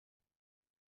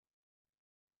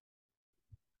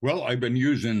Well, I've been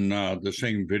using the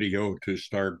same video to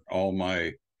start all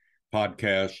my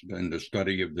podcasts and the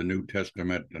study of the New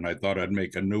Testament, and I thought I'd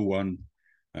make a new one.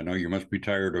 I know you must be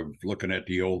tired of looking at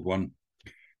the old one.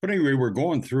 But anyway, we're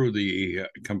going through the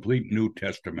complete New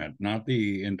Testament, not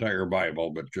the entire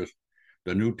Bible, but just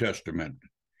the New Testament.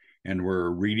 And we're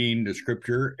reading the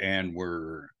scripture, and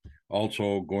we're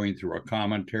also going through a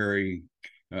commentary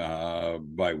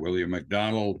by William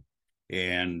MacDonald.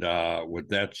 And with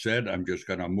that said, I'm just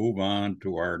going to move on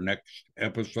to our next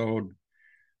episode.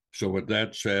 So, with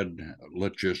that said,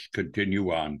 let's just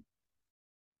continue on.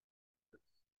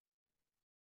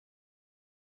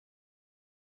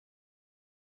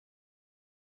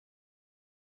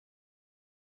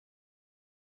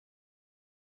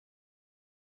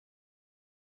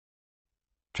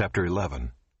 Chapter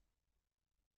 11.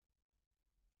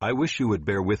 I wish you would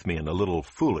bear with me in a little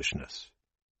foolishness.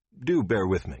 Do bear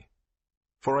with me.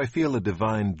 For I feel a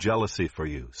divine jealousy for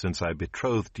you, since I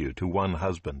betrothed you to one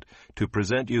husband, to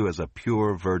present you as a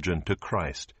pure virgin to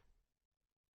Christ.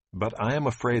 But I am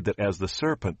afraid that as the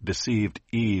serpent deceived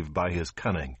Eve by his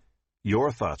cunning,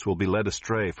 your thoughts will be led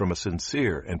astray from a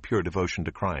sincere and pure devotion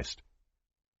to Christ.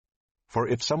 For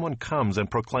if someone comes and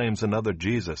proclaims another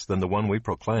Jesus than the one we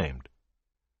proclaimed,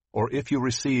 or if you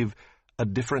receive a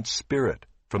different spirit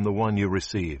from the one you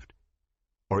received,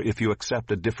 or if you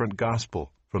accept a different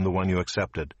gospel from the one you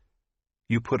accepted,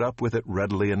 you put up with it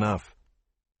readily enough.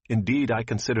 Indeed, I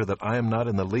consider that I am not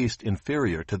in the least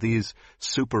inferior to these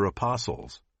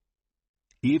super-apostles.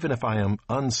 Even if I am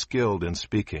unskilled in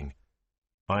speaking,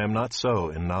 I am not so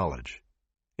in knowledge.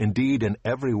 Indeed, in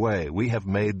every way we have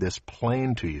made this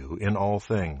plain to you in all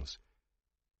things.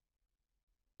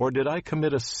 Or did I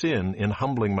commit a sin in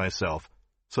humbling myself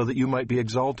so that you might be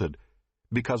exalted,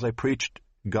 because I preached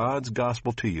God's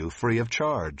gospel to you free of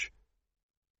charge?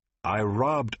 I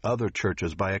robbed other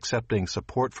churches by accepting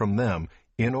support from them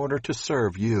in order to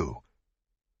serve you.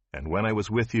 And when I was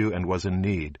with you and was in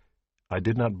need, I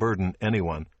did not burden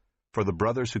anyone, for the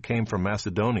brothers who came from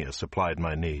Macedonia supplied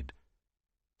my need.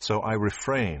 So I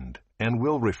refrained and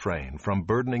will refrain from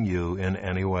burdening you in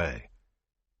any way.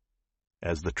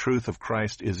 As the truth of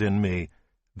Christ is in me,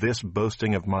 this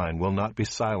boasting of mine will not be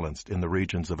silenced in the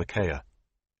regions of Achaia.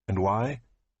 And why?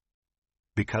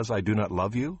 Because I do not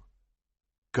love you?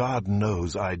 God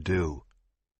knows I do.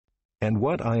 And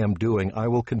what I am doing I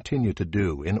will continue to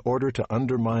do in order to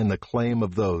undermine the claim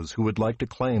of those who would like to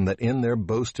claim that in their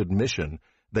boasted mission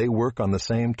they work on the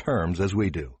same terms as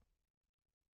we do.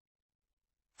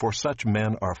 For such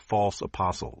men are false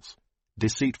apostles,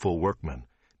 deceitful workmen,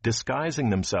 disguising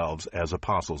themselves as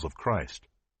apostles of Christ.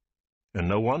 And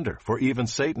no wonder, for even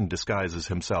Satan disguises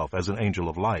himself as an angel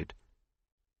of light.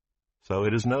 So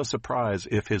it is no surprise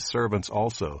if his servants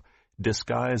also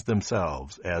disguise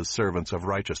themselves as servants of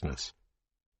righteousness.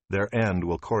 Their end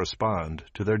will correspond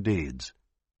to their deeds.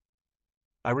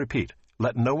 I repeat,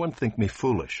 let no one think me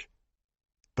foolish.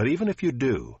 But even if you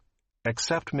do,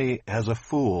 accept me as a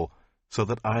fool, so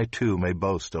that I too may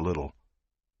boast a little.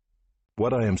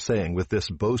 What I am saying with this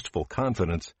boastful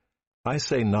confidence, I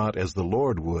say not as the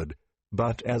Lord would,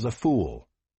 but as a fool.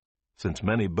 Since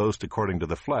many boast according to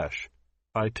the flesh,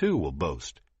 I too will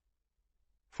boast.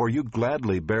 For you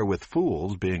gladly bear with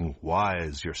fools, being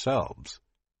wise yourselves.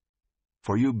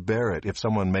 For you bear it if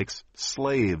someone makes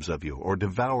slaves of you, or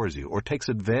devours you, or takes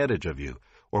advantage of you,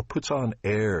 or puts on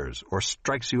airs, or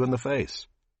strikes you in the face.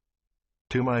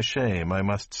 To my shame, I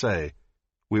must say,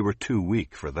 we were too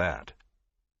weak for that.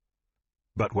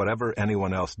 But whatever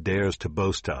anyone else dares to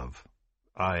boast of,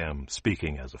 I am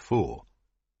speaking as a fool,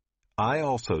 I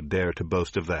also dare to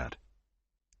boast of that.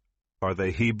 Are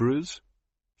they Hebrews?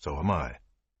 So am I.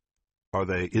 Are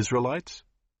they Israelites?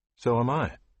 So am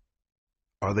I.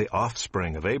 Are they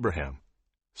offspring of Abraham?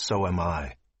 So am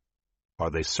I. Are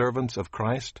they servants of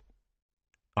Christ?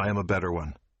 I am a better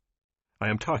one. I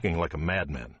am talking like a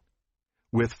madman.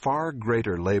 With far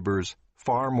greater labors,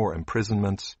 far more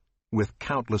imprisonments, with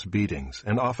countless beatings,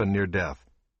 and often near death.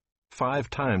 5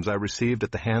 times I received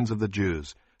at the hands of the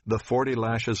Jews the 40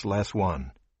 lashes less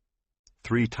one.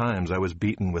 3 times I was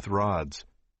beaten with rods.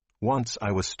 Once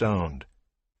I was stoned.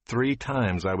 3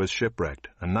 times I was shipwrecked.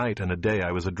 A night and a day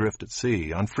I was adrift at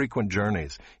sea, on frequent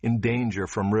journeys, in danger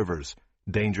from rivers,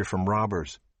 danger from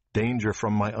robbers, danger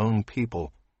from my own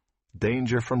people,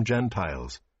 danger from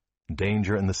Gentiles,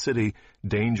 danger in the city,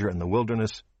 danger in the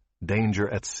wilderness, danger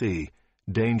at sea,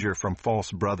 danger from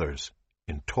false brothers,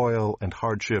 in toil and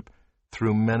hardship,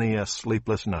 through many a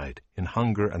sleepless night, in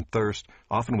hunger and thirst,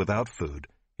 often without food,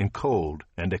 in cold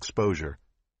and exposure.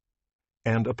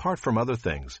 And apart from other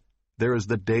things, there is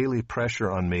the daily pressure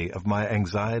on me of my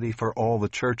anxiety for all the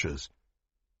churches.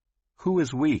 Who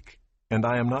is weak, and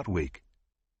I am not weak?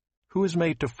 Who is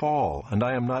made to fall, and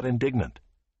I am not indignant?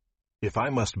 If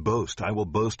I must boast, I will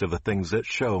boast of the things that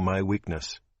show my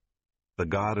weakness. The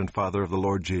God and Father of the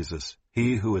Lord Jesus,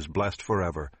 He who is blessed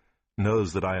forever,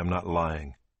 knows that I am not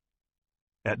lying.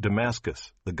 At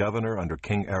Damascus, the governor under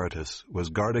King Aretas was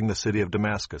guarding the city of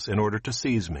Damascus in order to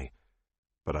seize me,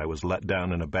 but I was let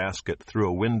down in a basket through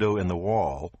a window in the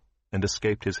wall and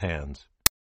escaped his hands.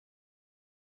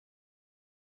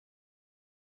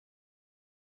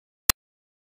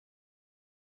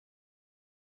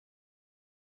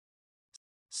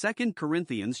 Second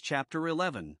Corinthians chapter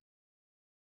 11.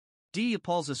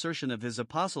 Paul's assertion of his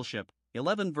apostleship,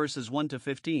 11 verses 1 to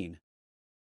 15.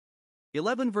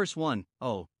 11 verse 1,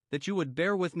 Oh, that you would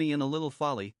bear with me in a little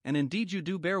folly, and indeed you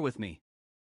do bear with me.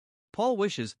 Paul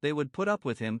wishes they would put up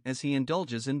with him as he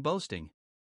indulges in boasting.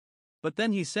 But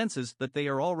then he senses that they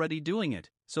are already doing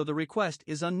it, so the request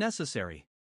is unnecessary.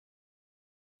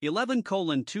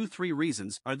 11:2-3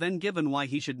 reasons are then given why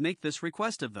he should make this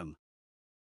request of them.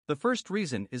 The first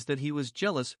reason is that he was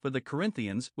jealous for the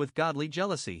Corinthians with godly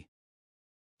jealousy.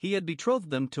 He had betrothed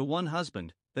them to one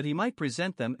husband, that he might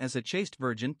present them as a chaste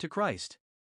virgin to Christ.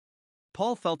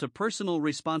 Paul felt a personal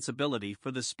responsibility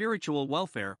for the spiritual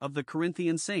welfare of the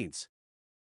Corinthian saints.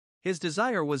 His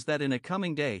desire was that in a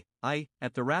coming day,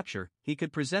 at the rapture, he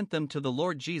could present them to the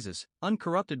Lord Jesus,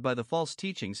 uncorrupted by the false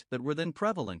teachings that were then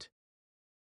prevalent.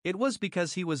 It was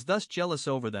because he was thus jealous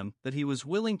over them that he was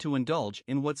willing to indulge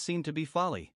in what seemed to be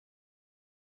folly.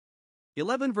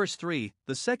 11 verse 3,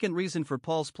 the second reason for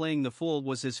Paul's playing the fool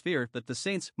was his fear that the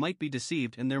saints might be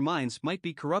deceived and their minds might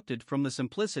be corrupted from the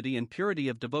simplicity and purity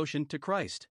of devotion to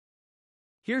Christ.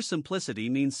 Here simplicity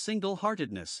means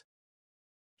single-heartedness.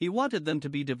 He wanted them to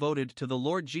be devoted to the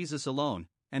Lord Jesus alone,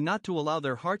 and not to allow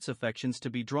their heart's affections to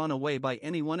be drawn away by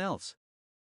anyone else.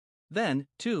 Then,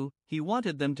 too, he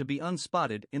wanted them to be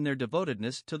unspotted in their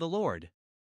devotedness to the Lord.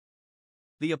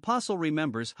 The apostle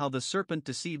remembers how the serpent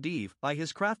deceived Eve by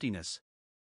his craftiness.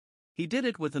 He did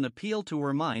it with an appeal to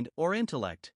her mind or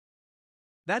intellect.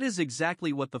 That is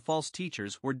exactly what the false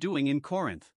teachers were doing in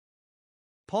Corinth.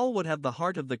 Paul would have the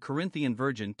heart of the Corinthian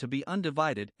virgin to be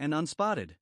undivided and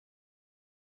unspotted.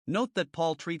 Note that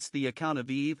Paul treats the account of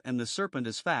Eve and the serpent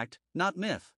as fact, not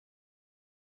myth.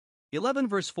 11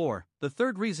 verse 4, the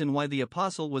third reason why the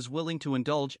apostle was willing to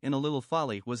indulge in a little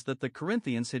folly was that the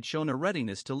Corinthians had shown a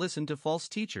readiness to listen to false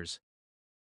teachers.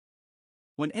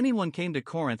 When anyone came to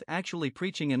Corinth actually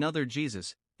preaching another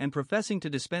Jesus, and professing to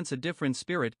dispense a different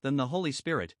spirit than the Holy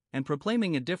Spirit, and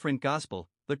proclaiming a different gospel,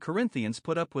 the Corinthians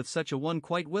put up with such a one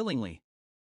quite willingly.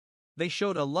 They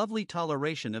showed a lovely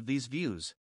toleration of these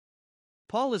views.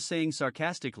 Paul is saying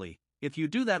sarcastically, if you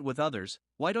do that with others,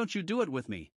 why don't you do it with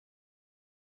me?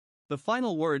 The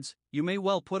final words, you may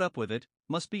well put up with it,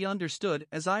 must be understood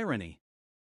as irony.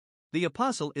 The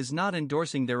apostle is not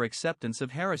endorsing their acceptance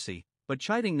of heresy, but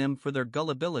chiding them for their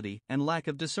gullibility and lack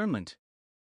of discernment.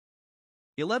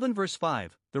 11 verse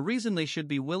 5, the reason they should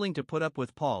be willing to put up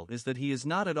with Paul is that he is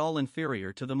not at all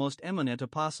inferior to the most eminent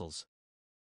apostles.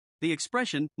 The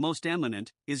expression, most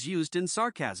eminent, is used in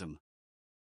sarcasm.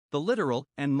 The literal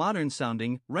and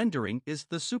modern-sounding rendering is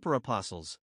the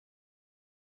superapostles.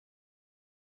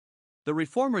 The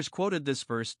Reformers quoted this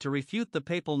verse to refute the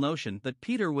papal notion that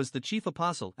Peter was the chief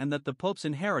apostle and that the popes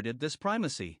inherited this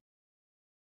primacy.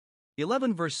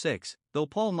 11 verse 6, though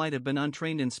Paul might have been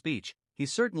untrained in speech, he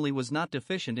certainly was not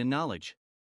deficient in knowledge.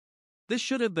 This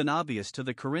should have been obvious to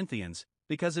the Corinthians,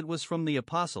 because it was from the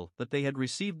apostle that they had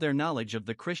received their knowledge of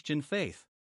the Christian faith.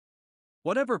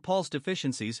 Whatever Paul's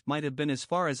deficiencies might have been as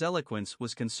far as eloquence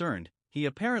was concerned, he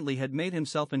apparently had made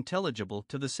himself intelligible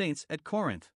to the saints at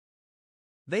Corinth.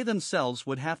 They themselves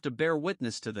would have to bear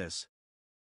witness to this.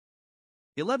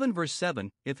 11 verse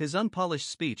 7, if his unpolished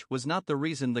speech was not the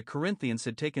reason the Corinthians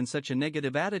had taken such a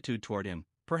negative attitude toward him,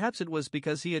 perhaps it was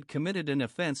because he had committed an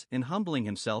offense in humbling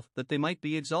himself that they might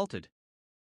be exalted.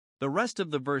 The rest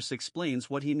of the verse explains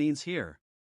what he means here.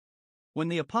 When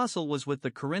the apostle was with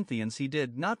the Corinthians, he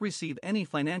did not receive any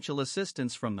financial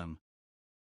assistance from them.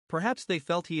 Perhaps they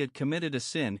felt he had committed a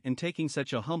sin in taking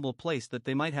such a humble place that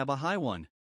they might have a high one.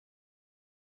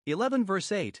 11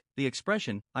 verse 8, the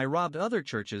expression, I robbed other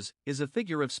churches, is a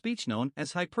figure of speech known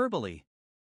as hyperbole.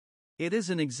 It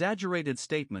is an exaggerated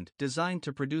statement designed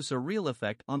to produce a real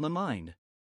effect on the mind.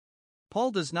 Paul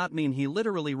does not mean he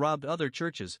literally robbed other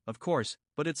churches, of course,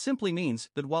 but it simply means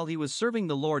that while he was serving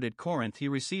the Lord at Corinth, he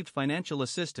received financial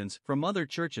assistance from other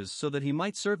churches so that he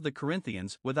might serve the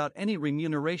Corinthians without any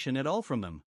remuneration at all from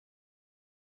them.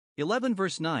 11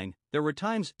 verse 9, there were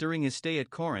times during his stay at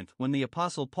Corinth when the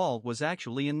apostle Paul was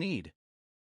actually in need.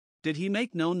 Did he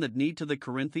make known that need to the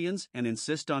Corinthians and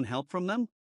insist on help from them?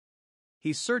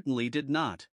 He certainly did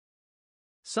not.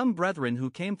 Some brethren who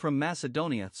came from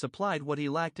Macedonia supplied what he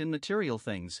lacked in material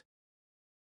things.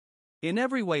 In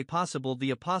every way possible, the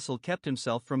apostle kept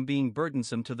himself from being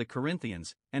burdensome to the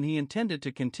Corinthians, and he intended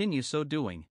to continue so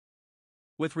doing.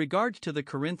 With regard to the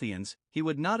Corinthians, he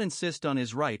would not insist on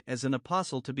his right as an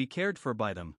apostle to be cared for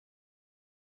by them.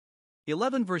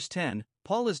 11 verse 10,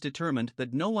 Paul is determined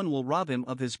that no one will rob him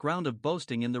of his ground of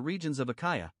boasting in the regions of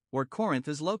Achaia, where Corinth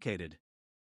is located.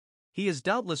 He is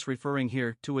doubtless referring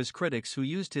here to his critics who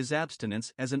used his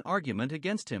abstinence as an argument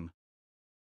against him.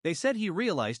 They said he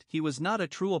realized he was not a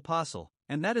true apostle,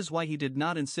 and that is why he did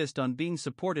not insist on being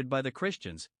supported by the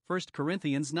Christians, 1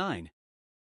 Corinthians 9.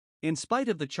 In spite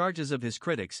of the charges of his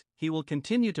critics, he will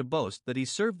continue to boast that he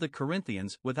served the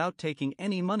Corinthians without taking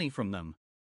any money from them.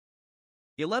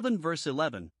 11 verse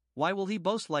 11, why will he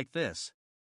boast like this?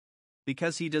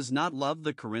 Because he does not love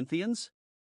the Corinthians?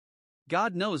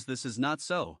 God knows this is not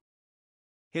so.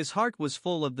 His heart was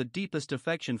full of the deepest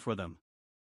affection for them.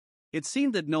 It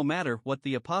seemed that no matter what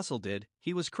the apostle did,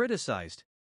 he was criticized.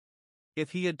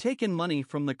 If he had taken money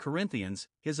from the Corinthians,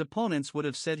 his opponents would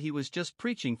have said he was just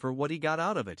preaching for what he got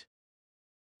out of it.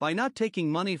 By not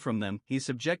taking money from them, he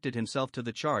subjected himself to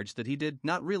the charge that he did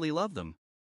not really love them.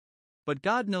 But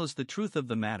God knows the truth of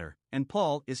the matter, and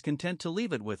Paul is content to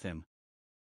leave it with him.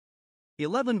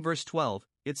 11 verse 12,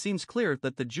 it seems clear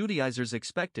that the Judaizers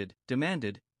expected,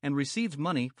 demanded, and received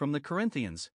money from the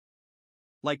Corinthians.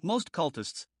 Like most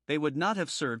cultists, they would not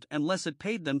have served unless it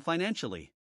paid them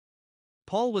financially.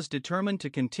 Paul was determined to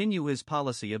continue his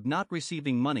policy of not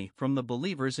receiving money from the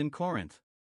believers in Corinth.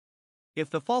 If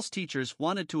the false teachers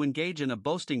wanted to engage in a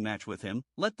boasting match with him,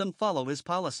 let them follow his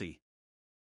policy.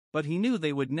 But he knew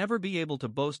they would never be able to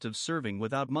boast of serving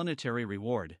without monetary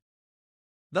reward.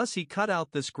 Thus he cut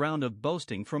out this ground of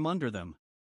boasting from under them.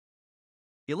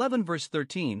 11 verse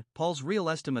 13, Paul's real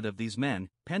estimate of these men,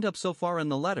 penned up so far in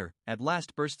the letter, at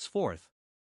last bursts forth.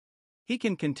 He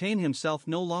can contain himself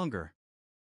no longer.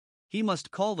 He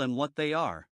must call them what they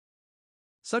are.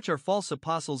 Such are false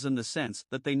apostles in the sense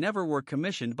that they never were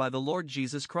commissioned by the Lord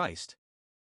Jesus Christ.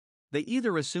 They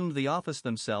either assumed the office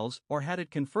themselves or had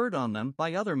it conferred on them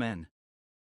by other men.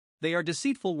 They are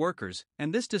deceitful workers,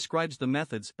 and this describes the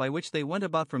methods by which they went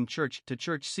about from church to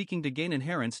church seeking to gain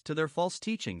adherents to their false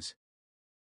teachings.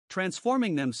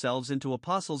 Transforming themselves into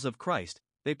apostles of Christ,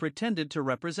 they pretended to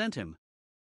represent him.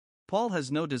 Paul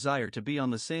has no desire to be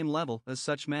on the same level as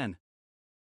such men.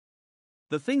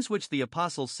 The things which the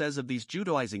apostle says of these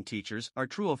Judaizing teachers are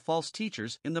true of false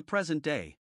teachers in the present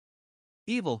day.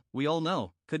 Evil, we all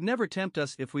know, could never tempt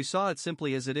us if we saw it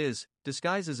simply as it is.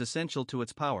 Disguise is essential to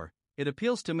its power. It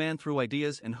appeals to man through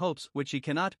ideas and hopes which he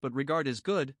cannot but regard as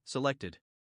good, selected.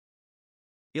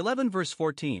 11 verse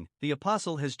 14, the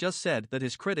apostle has just said that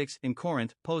his critics in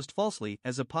Corinth posed falsely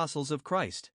as apostles of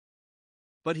Christ.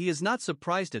 But he is not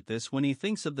surprised at this when he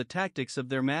thinks of the tactics of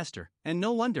their master, and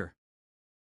no wonder.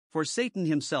 For Satan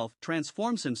himself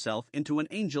transforms himself into an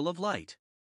angel of light.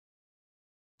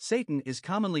 Satan is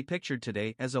commonly pictured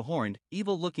today as a horned,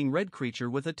 evil-looking red creature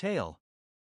with a tail.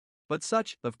 But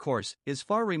such, of course, is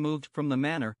far removed from the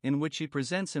manner in which he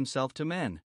presents himself to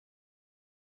men.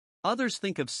 Others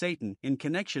think of Satan in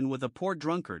connection with a poor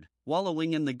drunkard,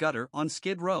 wallowing in the gutter on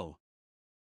Skid Row.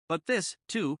 But this,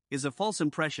 too, is a false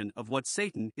impression of what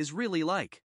Satan is really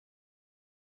like.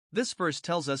 This verse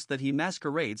tells us that he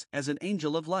masquerades as an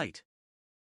angel of light.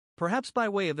 Perhaps by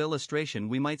way of illustration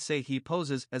we might say he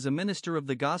poses as a minister of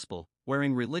the gospel,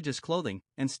 wearing religious clothing,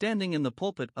 and standing in the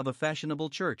pulpit of a fashionable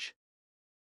church.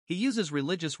 He uses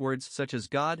religious words such as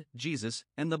God, Jesus,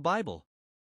 and the Bible.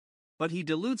 But he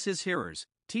deludes his hearers,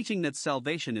 teaching that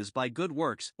salvation is by good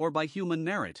works or by human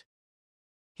merit.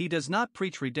 He does not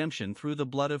preach redemption through the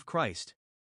blood of Christ.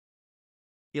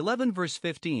 11 verse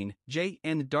 15, J.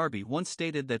 N. Darby once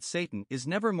stated that Satan is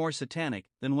never more satanic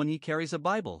than when he carries a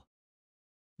Bible.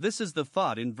 This is the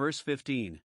thought in verse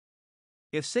 15.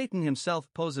 If Satan himself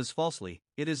poses falsely,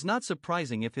 it is not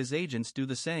surprising if his agents do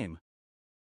the same.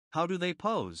 How do they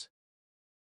pose?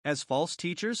 As false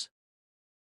teachers?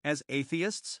 As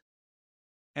atheists?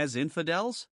 As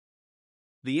infidels?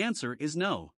 The answer is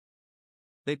no.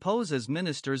 They pose as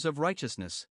ministers of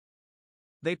righteousness.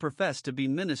 They profess to be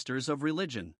ministers of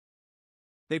religion.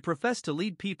 They profess to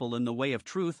lead people in the way of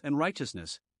truth and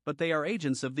righteousness, but they are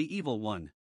agents of the evil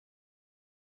one.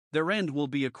 Their end will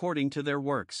be according to their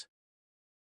works.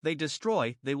 They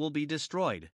destroy, they will be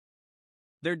destroyed.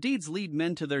 Their deeds lead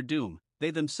men to their doom,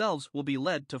 they themselves will be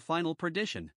led to final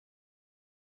perdition.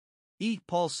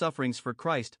 Paul's sufferings for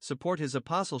Christ support his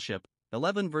apostleship,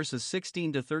 11 verses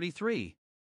 16 to 33.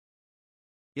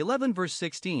 11 verse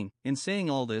 16, in saying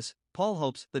all this, Paul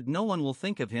hopes that no one will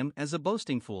think of him as a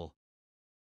boasting fool.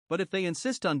 But if they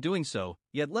insist on doing so,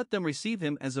 yet let them receive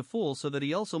him as a fool so that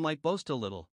he also might boast a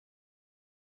little.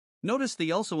 Notice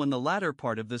the also in the latter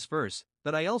part of this verse,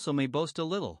 that I also may boast a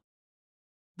little.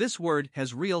 This word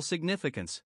has real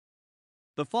significance.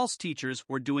 The false teachers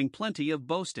were doing plenty of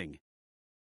boasting.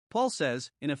 Paul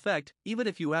says, in effect, even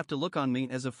if you have to look on me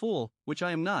as a fool, which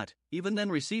I am not, even then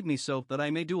receive me so that I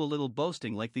may do a little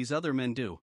boasting like these other men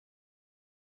do.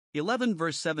 11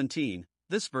 verse 17,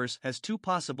 this verse has two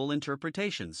possible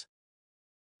interpretations.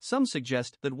 Some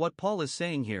suggest that what Paul is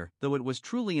saying here, though it was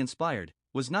truly inspired,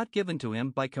 was not given to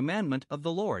him by commandment of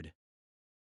the Lord.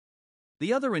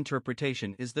 The other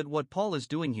interpretation is that what Paul is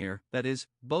doing here, that is,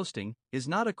 boasting, is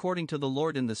not according to the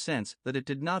Lord in the sense that it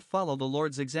did not follow the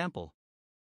Lord's example.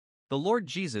 The Lord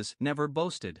Jesus never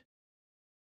boasted.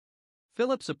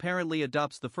 Phillips apparently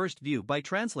adopts the first view by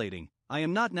translating, I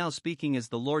am not now speaking as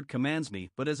the Lord commands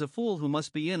me, but as a fool who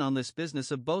must be in on this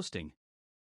business of boasting.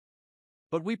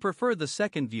 But we prefer the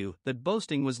second view, that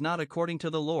boasting was not according to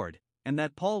the Lord, and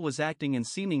that Paul was acting in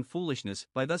seeming foolishness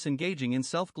by thus engaging in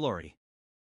self-glory.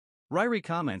 Ryrie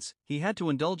comments, he had to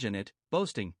indulge in it,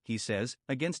 boasting, he says,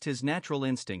 against his natural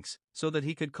instincts, so that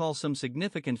he could call some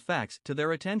significant facts to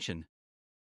their attention.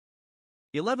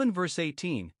 11 verse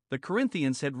 18, the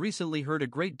Corinthians had recently heard a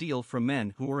great deal from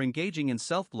men who were engaging in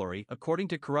self-glory according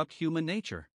to corrupt human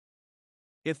nature.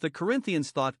 If the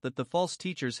Corinthians thought that the false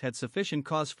teachers had sufficient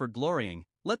cause for glorying,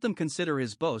 let them consider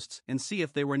his boasts and see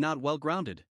if they were not well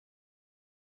grounded.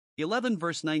 11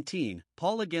 verse 19,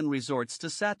 Paul again resorts to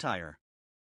satire.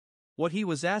 What he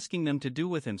was asking them to do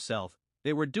with himself,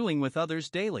 they were doing with others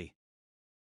daily.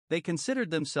 They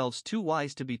considered themselves too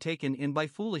wise to be taken in by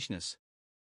foolishness.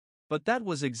 But that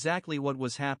was exactly what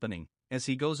was happening, as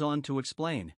he goes on to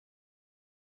explain.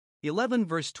 11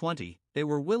 verse 20, they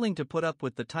were willing to put up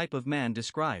with the type of man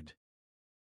described.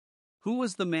 Who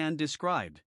was the man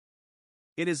described?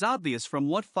 It is obvious from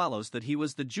what follows that he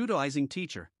was the Judaizing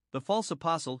teacher, the false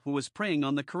apostle who was preying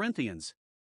on the Corinthians.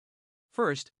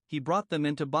 First, he brought them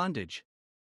into bondage.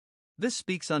 This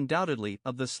speaks undoubtedly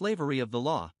of the slavery of the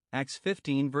law, Acts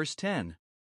 15 verse 10.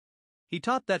 He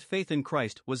taught that faith in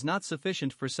Christ was not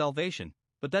sufficient for salvation,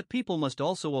 but that people must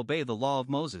also obey the law of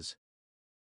Moses.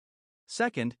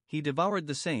 Second, he devoured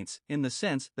the saints, in the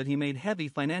sense that he made heavy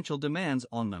financial demands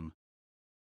on them.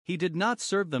 He did not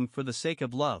serve them for the sake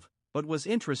of love, but was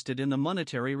interested in the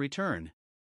monetary return.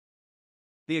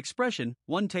 The expression,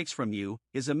 one takes from you,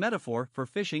 is a metaphor for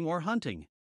fishing or hunting.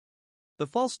 The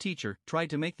false teacher tried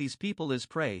to make these people his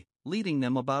prey, leading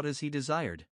them about as he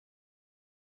desired.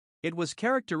 It was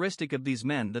characteristic of these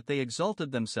men that they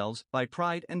exalted themselves by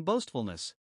pride and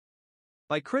boastfulness.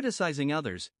 By criticizing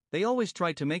others, they always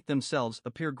tried to make themselves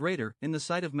appear greater in the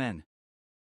sight of men.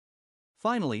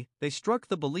 Finally, they struck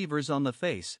the believers on the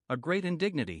face, a great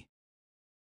indignity.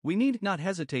 We need not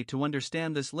hesitate to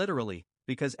understand this literally,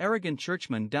 because arrogant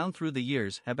churchmen down through the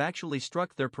years have actually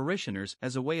struck their parishioners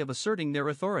as a way of asserting their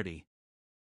authority.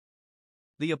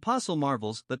 The apostle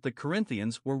marvels that the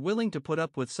Corinthians were willing to put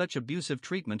up with such abusive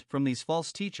treatment from these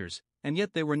false teachers, and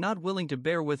yet they were not willing to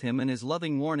bear with him in his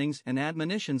loving warnings and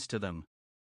admonitions to them.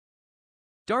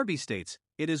 Darby states,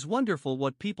 it is wonderful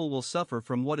what people will suffer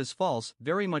from what is false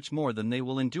very much more than they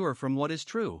will endure from what is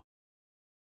true.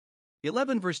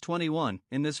 11 verse 21,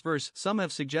 in this verse some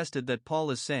have suggested that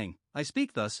Paul is saying, I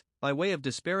speak thus, by way of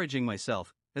disparaging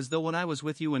myself, as though when I was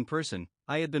with you in person,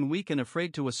 I had been weak and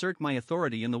afraid to assert my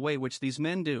authority in the way which these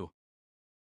men do.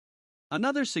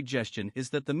 Another suggestion is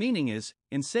that the meaning is,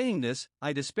 in saying this,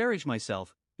 I disparage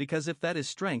myself, because if that is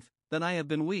strength, then I have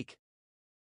been weak.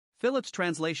 Phillips'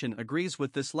 translation agrees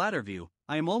with this latter view,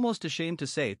 I am almost ashamed to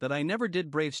say that I never did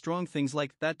brave strong things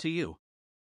like that to you.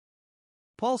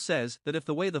 Paul says that if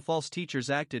the way the false teachers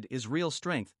acted is real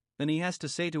strength, then he has to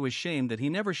say to his shame that he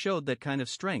never showed that kind of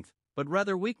strength, but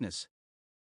rather weakness.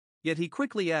 Yet he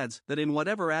quickly adds that in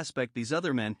whatever aspect these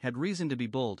other men had reason to be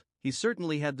bold, he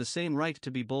certainly had the same right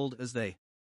to be bold as they.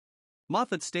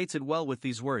 Moffat states it well with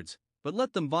these words, but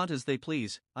let them vaunt as they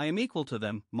please, I am equal to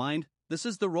them, mind, this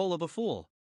is the role of a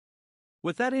fool.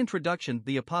 With that introduction,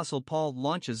 the Apostle Paul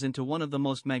launches into one of the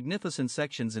most magnificent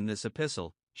sections in this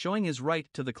epistle, showing his right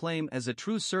to the claim as a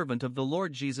true servant of the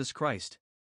Lord Jesus Christ.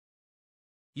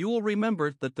 You will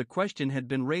remember that the question had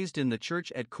been raised in the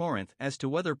church at Corinth as to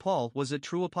whether Paul was a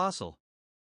true apostle.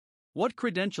 What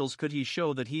credentials could he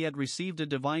show that he had received a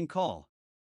divine call?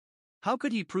 How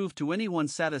could he prove to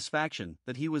anyone's satisfaction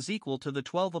that he was equal to the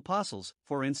 12 apostles,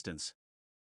 for instance?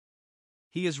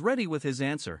 He is ready with his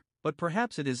answer, but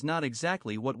perhaps it is not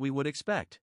exactly what we would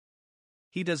expect.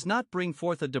 He does not bring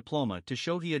forth a diploma to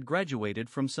show he had graduated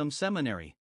from some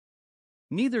seminary.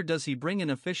 Neither does he bring an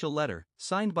official letter,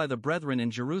 signed by the brethren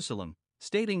in Jerusalem,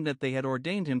 stating that they had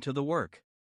ordained him to the work.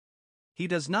 He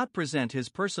does not present his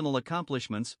personal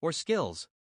accomplishments or skills.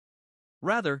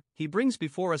 Rather, he brings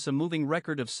before us a moving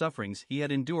record of sufferings he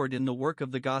had endured in the work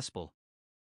of the gospel.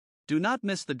 Do not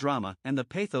miss the drama and the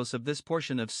pathos of this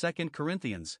portion of 2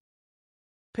 Corinthians.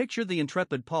 Picture the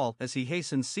intrepid Paul as he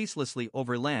hastens ceaselessly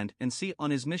over land and sea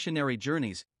on his missionary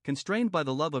journeys, constrained by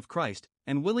the love of Christ,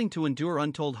 and willing to endure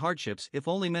untold hardships if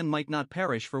only men might not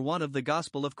perish for want of the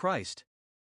gospel of Christ.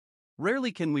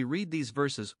 Rarely can we read these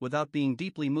verses without being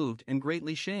deeply moved and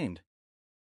greatly shamed.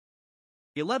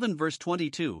 11 verse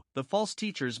 22, the false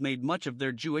teachers made much of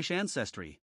their Jewish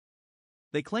ancestry.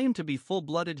 They claimed to be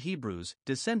full-blooded Hebrews,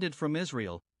 descended from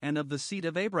Israel, and of the seed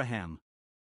of Abraham.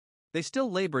 They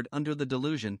still labored under the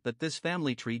delusion that this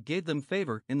family tree gave them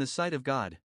favor in the sight of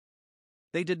God.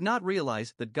 They did not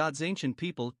realize that God's ancient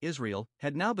people, Israel,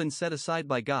 had now been set aside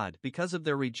by God because of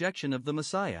their rejection of the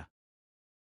Messiah.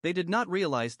 They did not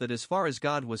realize that as far as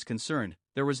God was concerned,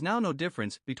 there was now no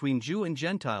difference between Jew and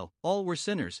Gentile, all were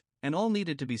sinners, and all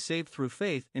needed to be saved through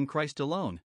faith in Christ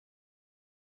alone.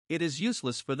 It is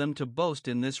useless for them to boast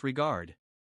in this regard.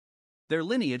 Their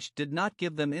lineage did not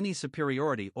give them any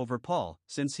superiority over Paul,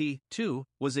 since he, too,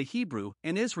 was a Hebrew,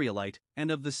 an Israelite, and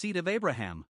of the seed of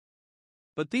Abraham.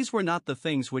 But these were not the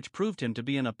things which proved him to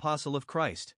be an apostle of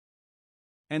Christ.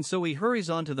 And so he hurries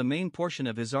on to the main portion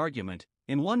of his argument.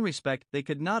 In one respect, they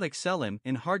could not excel him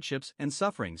in hardships and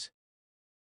sufferings.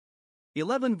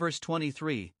 11 verse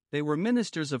 23, they were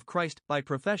ministers of Christ by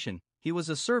profession, he was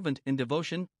a servant in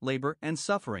devotion, labor, and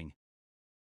suffering.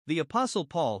 The Apostle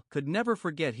Paul could never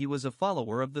forget he was a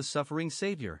follower of the suffering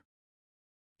Savior.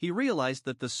 He realized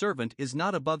that the servant is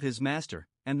not above his master,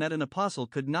 and that an apostle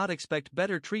could not expect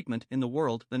better treatment in the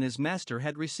world than his master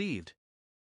had received.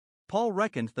 Paul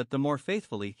reckoned that the more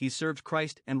faithfully he served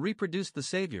Christ and reproduced the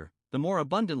Savior, the more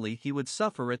abundantly he would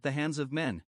suffer at the hands of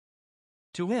men.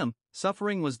 To him,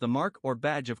 suffering was the mark or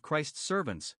badge of Christ's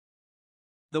servants.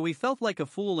 Though he felt like a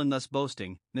fool in thus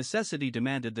boasting, necessity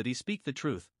demanded that he speak the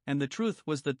truth, and the truth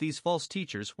was that these false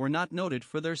teachers were not noted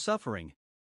for their suffering.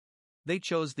 They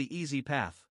chose the easy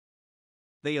path.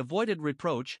 They avoided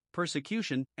reproach,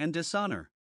 persecution, and dishonor.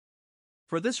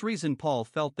 For this reason Paul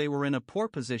felt they were in a poor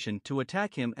position to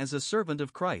attack him as a servant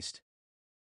of Christ.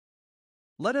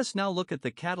 Let us now look at the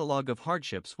catalogue of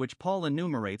hardships which Paul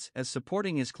enumerates as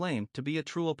supporting his claim to be a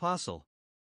true apostle.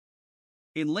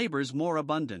 In labors more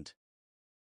abundant.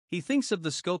 He thinks of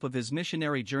the scope of his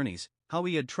missionary journeys, how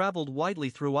he had traveled widely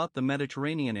throughout the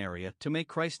Mediterranean area to make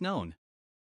Christ known.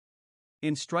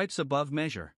 In stripes above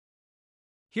measure.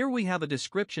 Here we have a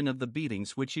description of the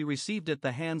beatings which he received at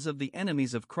the hands of the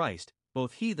enemies of Christ,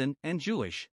 both heathen and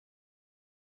Jewish.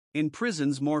 In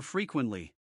prisons more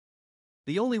frequently.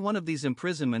 The only one of these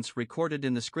imprisonments recorded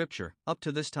in the scripture, up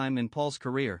to this time in Paul's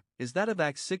career, is that of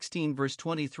Acts 16 verse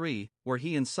 23, where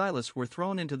he and Silas were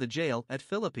thrown into the jail at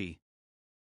Philippi.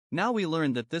 Now we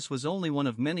learn that this was only one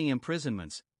of many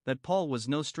imprisonments, that Paul was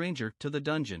no stranger to the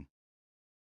dungeon.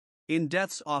 In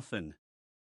deaths often.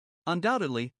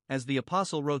 Undoubtedly, as the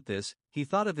apostle wrote this, he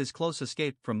thought of his close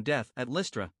escape from death at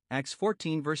Lystra, Acts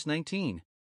 14 verse 19.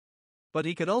 But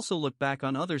he could also look back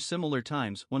on other similar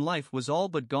times when life was all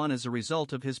but gone as a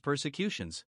result of his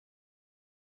persecutions.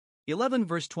 11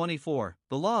 verse 24,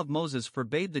 the law of Moses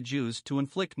forbade the Jews to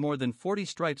inflict more than 40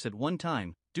 stripes at one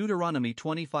time, Deuteronomy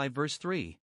 25 verse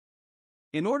 3.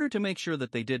 In order to make sure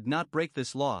that they did not break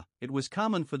this law, it was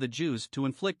common for the Jews to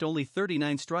inflict only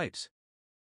 39 stripes.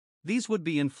 These would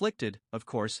be inflicted, of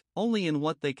course, only in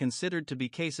what they considered to be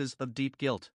cases of deep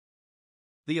guilt.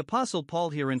 The Apostle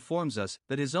Paul here informs us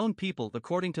that his own people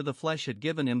according to the flesh had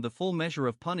given him the full measure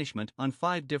of punishment on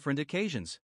 5 different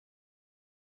occasions.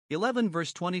 11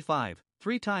 verse 25,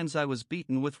 3 times I was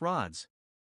beaten with rods.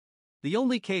 The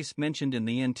only case mentioned in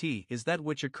the NT is that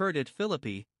which occurred at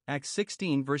Philippi, Acts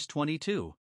 16 verse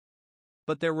 22.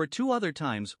 But there were 2 other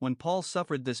times when Paul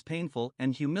suffered this painful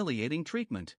and humiliating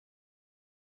treatment.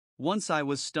 Once I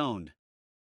was stoned.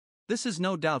 This is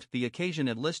no doubt the occasion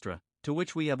at Lystra, to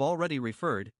which we have already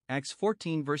referred, Acts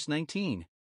 14 verse 19.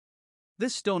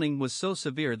 This stoning was so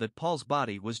severe that Paul's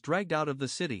body was dragged out of the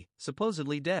city,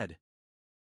 supposedly dead.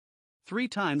 3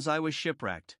 times I was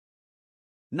shipwrecked.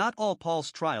 Not all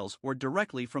Paul's trials were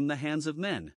directly from the hands of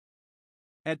men.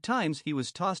 At times he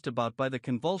was tossed about by the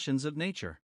convulsions of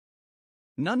nature.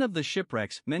 None of the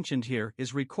shipwrecks mentioned here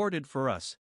is recorded for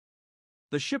us.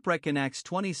 The shipwreck in Acts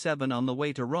 27 on the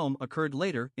way to Rome occurred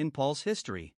later in Paul's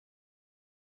history.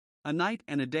 A night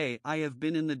and a day I have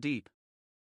been in the deep.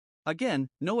 Again,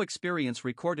 no experience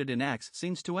recorded in Acts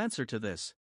seems to answer to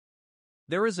this.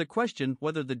 There is a question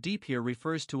whether the deep here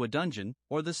refers to a dungeon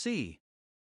or the sea.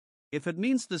 If it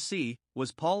means the sea,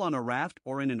 was Paul on a raft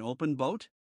or in an open boat?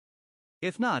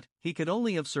 If not, he could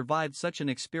only have survived such an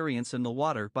experience in the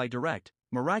water by direct,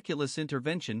 miraculous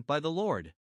intervention by the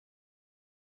Lord.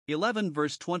 11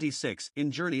 verse 26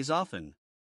 in Journeys Often.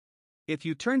 If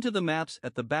you turn to the maps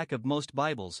at the back of most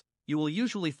Bibles, you will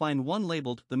usually find one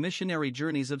labeled The Missionary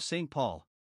Journeys of St. Paul.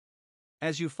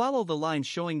 As you follow the line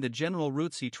showing the general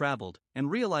routes he traveled,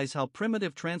 and realize how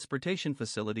primitive transportation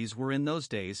facilities were in those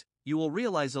days, you will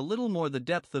realize a little more the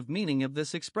depth of meaning of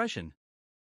this expression.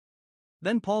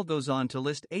 Then Paul goes on to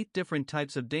list 8 different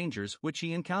types of dangers which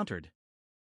he encountered.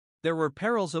 There were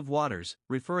perils of waters,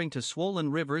 referring to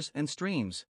swollen rivers and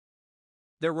streams.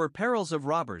 There were perils of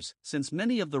robbers, since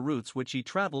many of the routes which he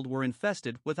traveled were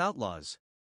infested with outlaws.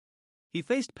 He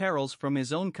faced perils from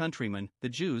his own countrymen, the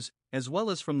Jews, as well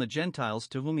as from the Gentiles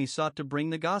to whom he sought to bring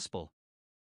the gospel.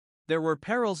 There were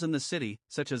perils in the city,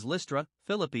 such as Lystra,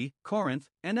 Philippi, Corinth,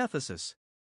 and Ephesus.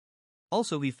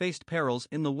 Also he faced perils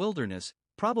in the wilderness,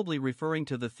 probably referring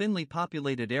to the thinly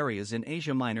populated areas in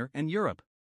Asia Minor and Europe.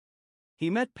 He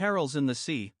met perils in the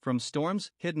sea, from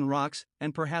storms, hidden rocks,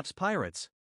 and perhaps pirates.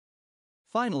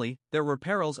 Finally, there were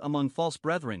perils among false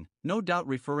brethren, no doubt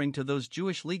referring to those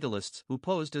Jewish legalists who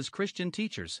posed as Christian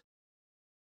teachers.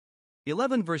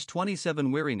 11 verse 27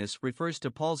 Weariness refers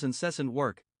to Paul's incessant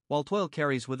work, while toil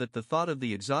carries with it the thought of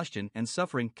the exhaustion and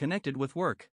suffering connected with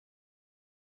work.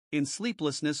 In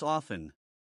sleeplessness often.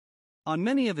 On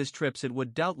many of his trips it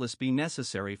would doubtless be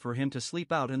necessary for him to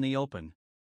sleep out in the open.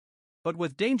 But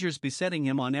with dangers besetting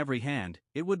him on every hand,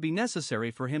 it would be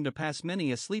necessary for him to pass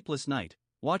many a sleepless night,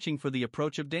 watching for the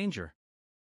approach of danger.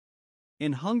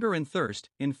 In hunger and thirst,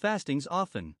 in fastings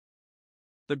often.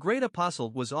 The great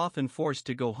apostle was often forced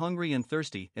to go hungry and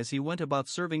thirsty as he went about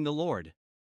serving the Lord.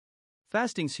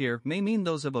 Fastings here may mean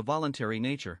those of a voluntary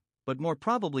nature, but more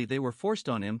probably they were forced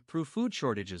on him through food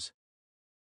shortages.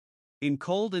 In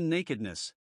cold and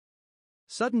nakedness.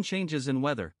 Sudden changes in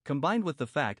weather, combined with the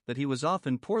fact that he was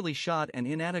often poorly shod and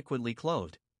inadequately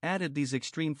clothed, added these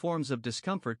extreme forms of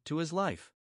discomfort to his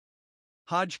life.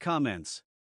 Hodge comments.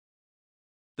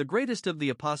 The greatest of the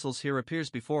apostles here appears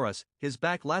before us, his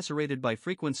back lacerated by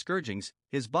frequent scourgings,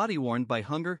 his body worn by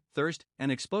hunger, thirst,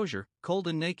 and exposure, cold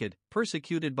and naked,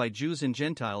 persecuted by Jews and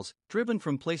Gentiles, driven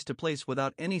from place to place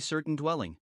without any certain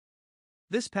dwelling.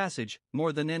 This passage,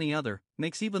 more than any other,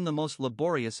 makes even the most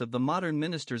laborious of the modern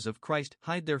ministers of Christ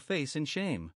hide their face in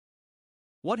shame.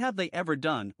 What have they ever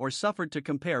done or suffered to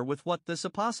compare with what this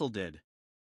apostle did?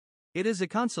 It is a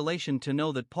consolation to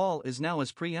know that Paul is now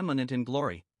as preeminent in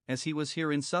glory as he was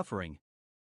here in suffering.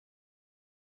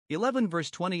 11 verse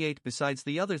 28 Besides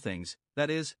the other things, that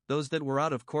is, those that were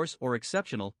out of course or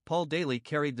exceptional, Paul daily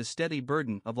carried the steady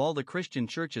burden of all the Christian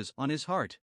churches on his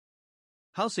heart.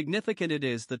 How significant it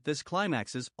is that this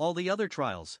climaxes all the other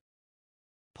trials.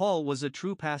 Paul was a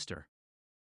true pastor.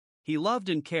 He loved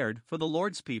and cared for the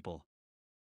Lord's people.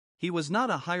 He was not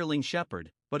a hireling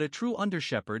shepherd, but a true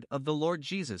under-shepherd of the Lord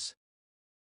Jesus.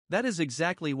 That is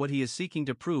exactly what he is seeking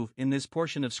to prove in this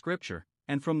portion of Scripture,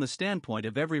 and from the standpoint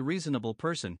of every reasonable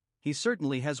person, he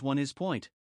certainly has won his point.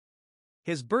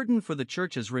 His burden for the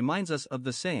churches reminds us of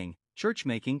the saying,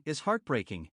 church-making is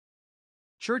heartbreaking.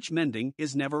 Church mending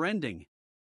is never-ending.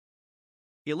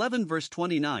 11 verse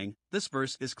 29, this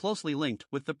verse is closely linked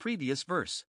with the previous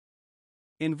verse.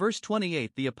 In verse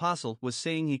 28 the apostle was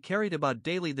saying he carried about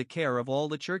daily the care of all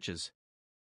the churches.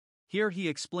 Here he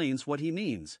explains what he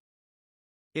means.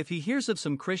 If he hears of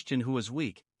some Christian who is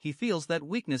weak, he feels that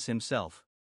weakness himself.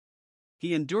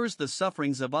 He endures the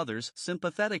sufferings of others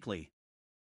sympathetically.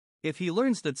 If he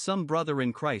learns that some brother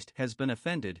in Christ has been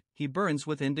offended, he burns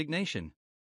with indignation.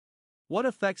 What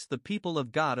affects the people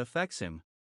of God affects him.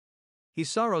 He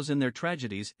sorrows in their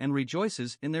tragedies and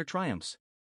rejoices in their triumphs.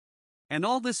 And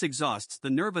all this exhausts the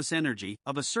nervous energy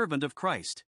of a servant of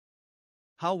Christ.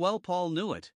 How well Paul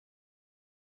knew it.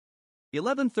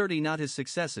 11:30 Not his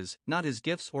successes, not his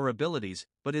gifts or abilities,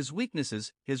 but his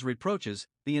weaknesses, his reproaches,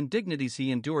 the indignities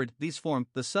he endured, these form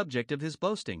the subject of his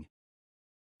boasting.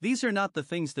 These are not the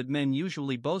things that men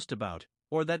usually boast about,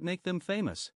 or that make them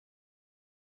famous.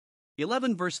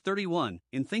 11 verse 31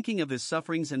 In thinking of his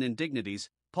sufferings and indignities,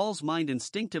 Paul's mind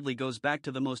instinctively goes back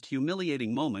to the most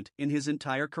humiliating moment in his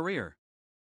entire career.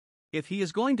 If he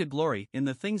is going to glory in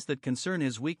the things that concern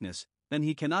his weakness, then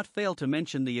he cannot fail to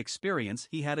mention the experience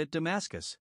he had at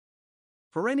Damascus.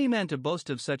 For any man to boast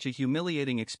of such a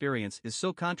humiliating experience is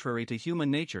so contrary to human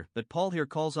nature that Paul here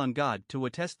calls on God to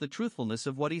attest the truthfulness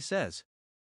of what he says.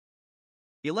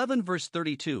 11 verse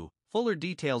 32 Fuller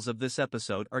details of this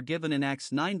episode are given in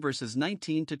Acts 9 verses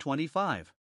 19 to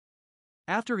 25.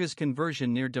 After his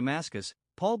conversion near Damascus,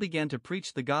 Paul began to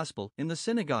preach the gospel in the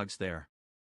synagogues there.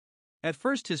 At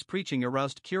first his preaching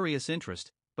aroused curious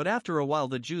interest, but after a while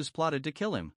the Jews plotted to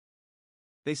kill him.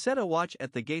 They set a watch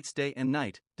at the gates day and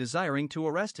night, desiring to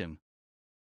arrest him.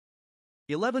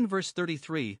 11 verse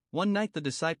 33, one night the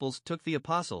disciples took the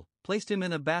apostle, placed him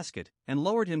in a basket, and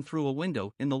lowered him through a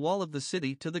window in the wall of the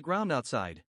city to the ground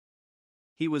outside.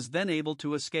 He was then able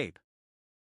to escape.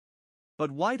 But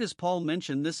why does Paul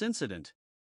mention this incident?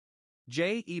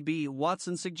 J.E.B.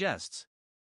 Watson suggests.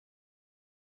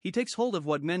 He takes hold of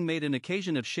what men made an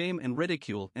occasion of shame and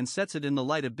ridicule and sets it in the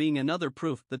light of being another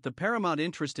proof that the paramount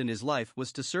interest in his life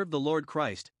was to serve the Lord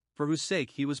Christ, for whose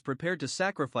sake he was prepared to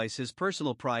sacrifice his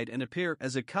personal pride and appear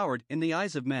as a coward in the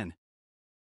eyes of men.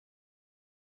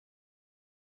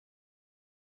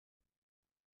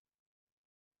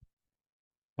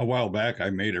 A while back,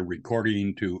 I made a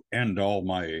recording to end all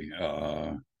my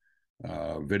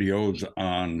videos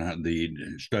on the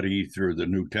study through the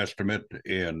New Testament,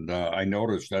 and I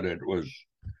noticed that it was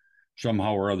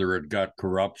somehow or other it got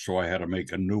corrupt, so I had to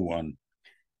make a new one.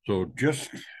 So just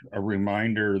a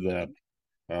reminder that,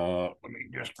 let me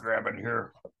just grab it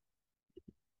here,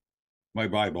 my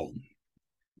Bible.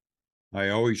 I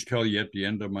always tell you at the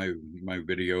end of my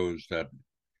videos that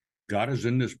God is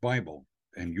in this Bible,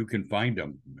 and you can find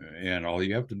him, and all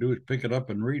you have to do is pick it up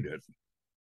and read it.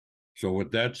 So with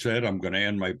that said, I'm going to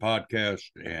end my podcast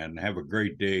and have a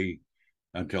great day.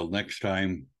 Until next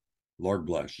time, Lord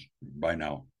bless. Bye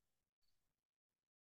now.